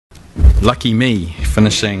Lucky me,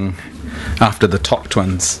 finishing after the top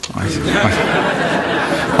twins.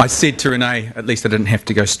 I said to Renee, at least I didn't have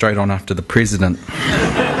to go straight on after the president.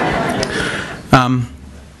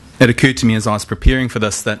 It occurred to me as I was preparing for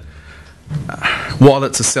this that while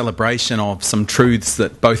it's a celebration of some truths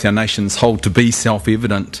that both our nations hold to be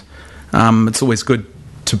self-evident, it's always good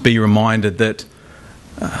to be reminded that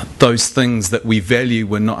those things that we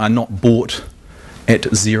value are not bought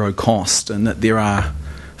at zero cost, and that there are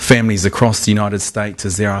families across the United States,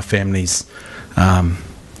 as there are families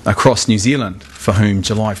across New Zealand, for whom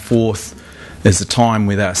July 4th is a time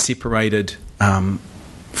where they are separated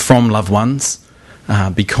from loved ones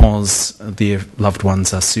because their loved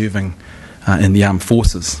ones are serving in the armed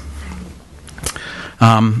forces.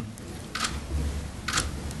 I'm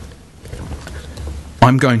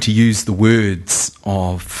going to use the words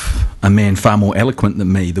of a man far more eloquent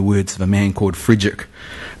than me, the words of a man called Frederick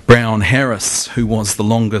Brown Harris, who was the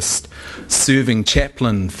longest serving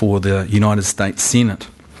chaplain for the United States Senate.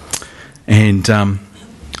 And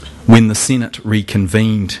when the Senate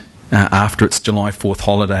reconvened after its July 4th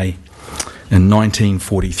holiday in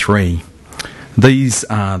 1943, these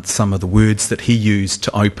are some of the words that he used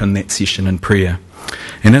to open that session in prayer.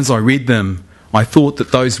 And as I read them, I thought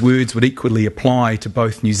that those words would equally apply to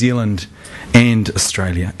both New Zealand and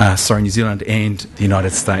New Zealand and the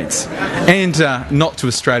United States. And not to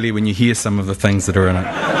Australia when you hear some of the things that are in it.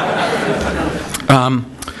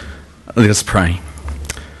 Let us pray.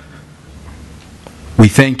 We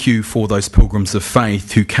thank you for those pilgrims of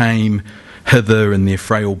faith who came hither in their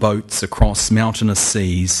frail boats across mountainous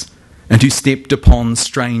seas, and who stepped upon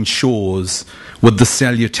strange shores with the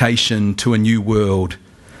salutation to a new world.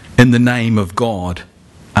 In the name of God,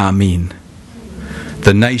 Amen.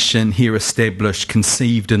 The nation here established,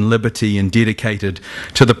 conceived in liberty and dedicated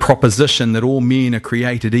to the proposition that all men are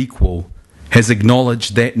created equal, has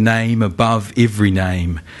acknowledged that name above every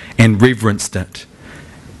name and reverenced it,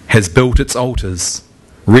 has built its altars,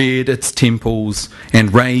 reared its temples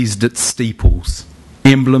and raised its steeples,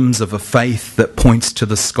 emblems of a faith that points to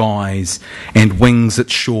the skies and wings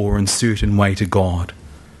its shore in certain way to God.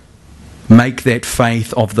 Make that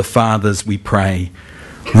faith of the fathers, we pray,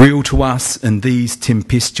 real to us in these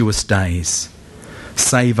tempestuous days.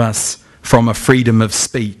 Save us from a freedom of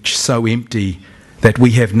speech so empty that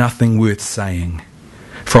we have nothing worth saying,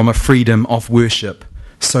 from a freedom of worship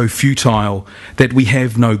so futile that we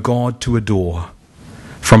have no God to adore,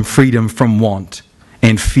 from freedom from want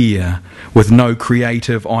and fear with no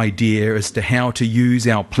creative idea as to how to use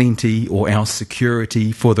our plenty or our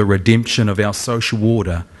security for the redemption of our social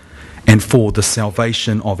order and for the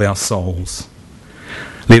salvation of our souls.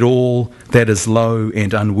 Let all that is low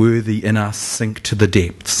and unworthy in us sink to the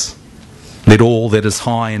depths. Let all that is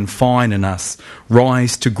high and fine in us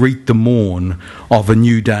rise to greet the morn of a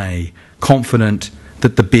new day, confident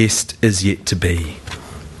that the best is yet to be.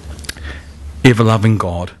 Ever-loving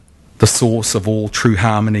God, the source of all true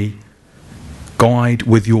harmony, guide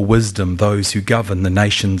with your wisdom those who govern the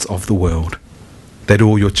nations of the world, that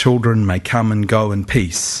all your children may come and go in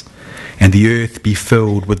peace, and the earth be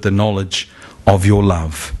filled with the knowledge of your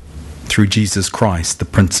love, through Jesus Christ, the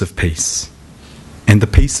Prince of Peace. And the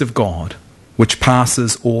peace of God, which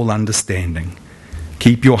passes all understanding,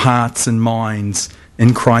 keep your hearts and minds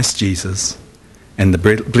in Christ Jesus, and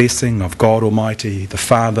the blessing of God Almighty, the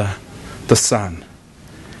Father, the Son,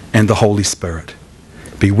 and the Holy Spirit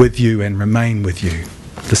be with you and remain with you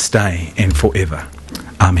this day and forever.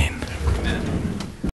 Amen.